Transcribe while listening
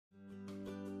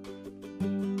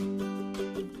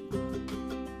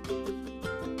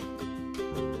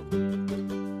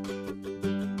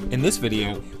In this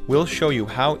video, we'll show you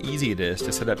how easy it is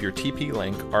to set up your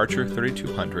TP-LINK Archer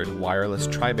 3200 wireless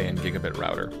tri-band gigabit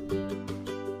router.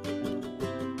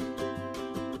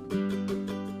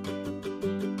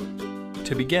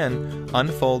 To begin,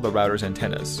 unfold the router's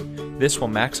antennas. This will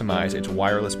maximize its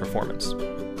wireless performance.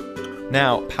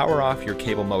 Now, power off your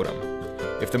cable modem.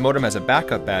 If the modem has a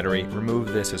backup battery,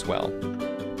 remove this as well.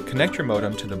 Connect your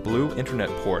modem to the blue Internet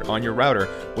port on your router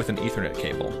with an Ethernet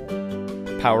cable.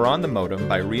 Power on the modem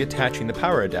by reattaching the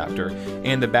power adapter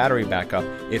and the battery backup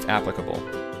if applicable.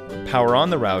 Power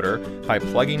on the router by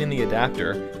plugging in the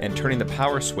adapter and turning the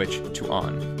power switch to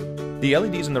on. The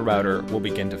LEDs in the router will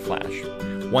begin to flash.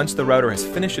 Once the router has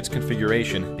finished its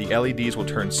configuration, the LEDs will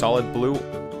turn solid blue.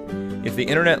 If the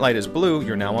internet light is blue,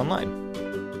 you're now online.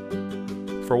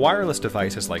 For wireless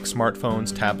devices like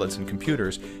smartphones, tablets, and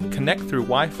computers, connect through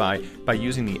Wi-Fi by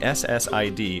using the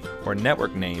SSID or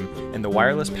network name and the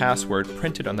wireless password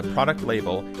printed on the product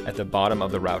label at the bottom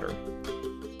of the router.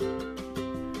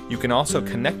 You can also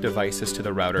connect devices to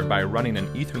the router by running an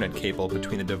Ethernet cable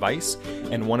between the device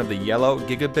and one of the yellow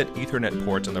gigabit Ethernet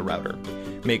ports on the router.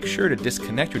 Make sure to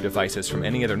disconnect your devices from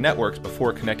any other networks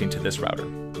before connecting to this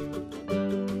router.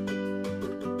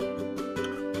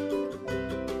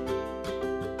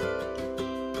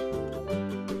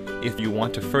 If you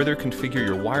want to further configure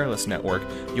your wireless network,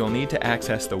 you'll need to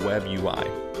access the web UI.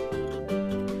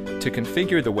 To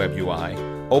configure the web UI,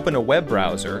 open a web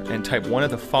browser and type one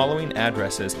of the following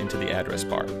addresses into the address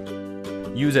bar.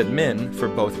 Use admin for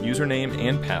both username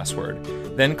and password,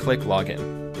 then click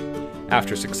Login.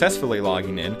 After successfully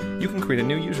logging in, you can create a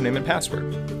new username and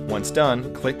password. Once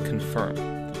done, click Confirm.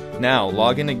 Now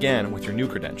log in again with your new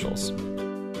credentials.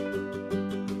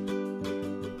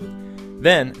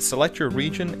 Then, select your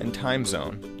region and time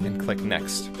zone and click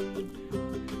Next.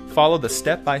 Follow the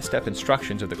step-by-step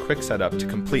instructions of the quick setup to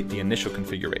complete the initial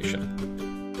configuration.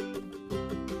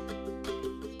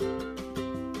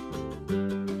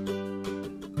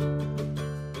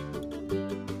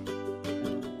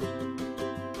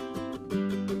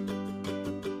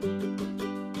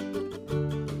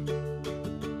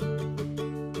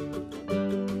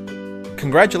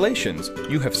 Congratulations!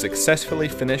 You have successfully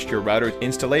finished your router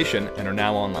installation and are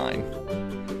now online.